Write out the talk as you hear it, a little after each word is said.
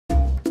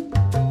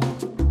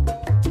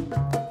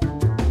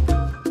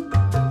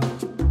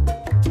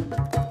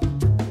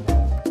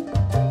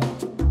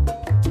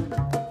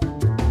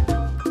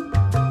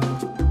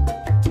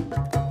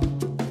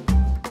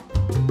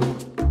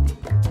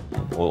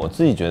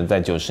自己觉得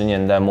在90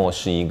年代末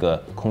是一个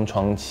空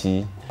窗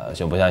期，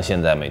就不像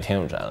现在每天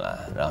有展览，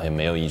然后也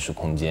没有艺术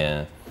空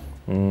间，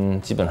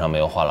基本上没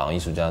有画廊，艺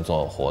术家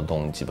做活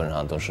动基本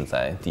上都是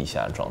在地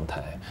下状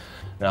态。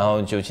然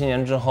后97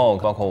年之后，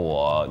包括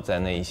我在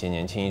内一些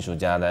年轻艺术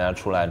家，大家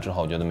出来之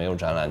后觉得没有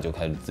展览，就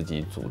开始自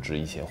己组织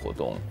一些活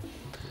动。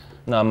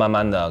那慢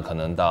慢的，可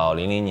能到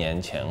00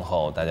年前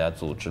后，大家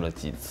组织了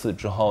几次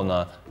之后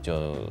呢，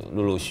就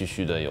陆陆续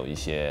续的有一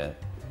些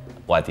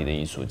外地的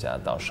艺术家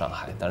到上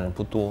海，当然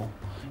不多，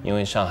因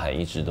为上海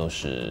一直都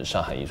是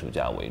上海艺术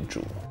家为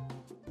主。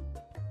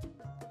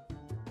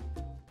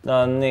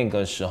那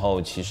个时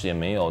候其实也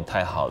没有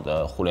太好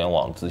的互联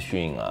网资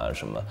讯啊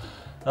什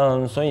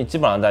么，所以基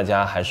本上大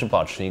家还是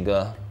保持一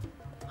个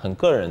很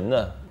个人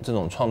的这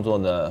种创作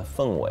的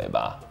氛围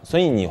吧。所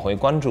以你会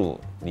关注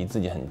离自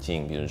己很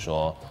近，比如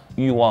说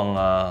欲望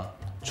啊、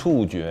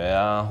触觉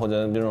啊，或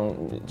者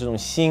这种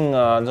性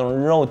啊、这种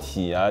肉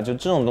体啊，就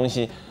这种东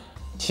西，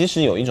其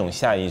实有一种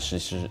下意识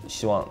是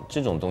希望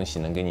这种东西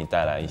能给你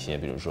带来一些，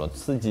比如说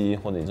刺激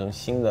或者一种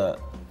新的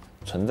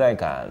存在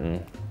感。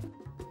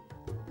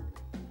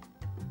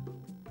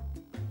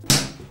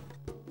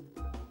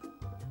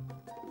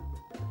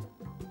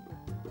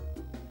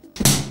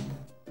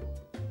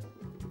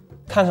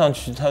看上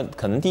去它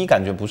可能第一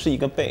感觉不是一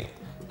个背，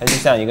它就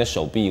像一个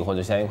手臂或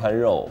者像一块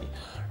肉。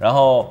然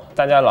后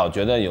大家老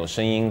觉得有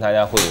声音，大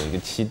家会有一个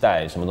期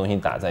待，什么东西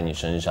打在你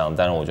身上。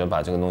但是我觉得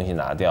把这个东西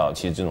拿掉，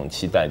其实这种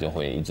期待就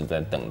会一直在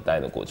等待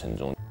的过程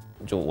中，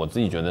就我自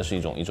己觉得是一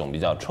种比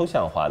较抽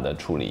象化的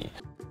处理。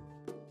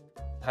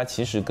它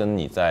其实跟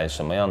你在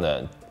什么样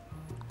的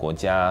国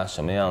家、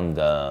什么样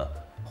的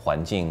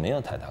环境没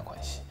有太大关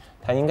系。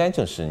它应该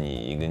就是你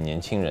一个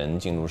年轻人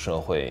进入社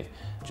会，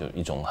就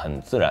一种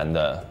很自然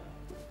的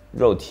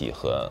肉体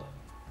和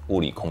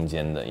物理空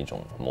间的一种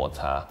摩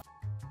擦。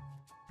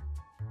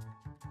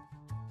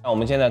那我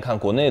们现在看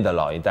国内的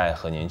老一代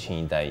和年轻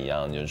一代一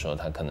样，就是说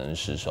他可能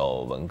是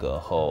受文革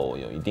后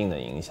有一定的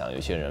影响，有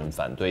些人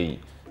反对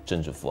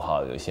政治符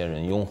号，有些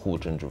人拥护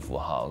政治符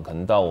号，可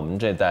能到我们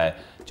这代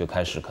就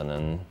开始可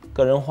能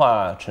个人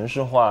化、城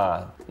市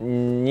化，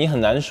你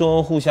很难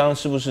说互相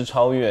是不是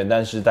超越，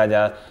但是大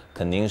家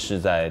肯定是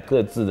在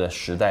各自的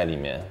时代里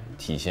面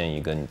体现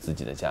一个你自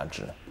己的价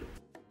值。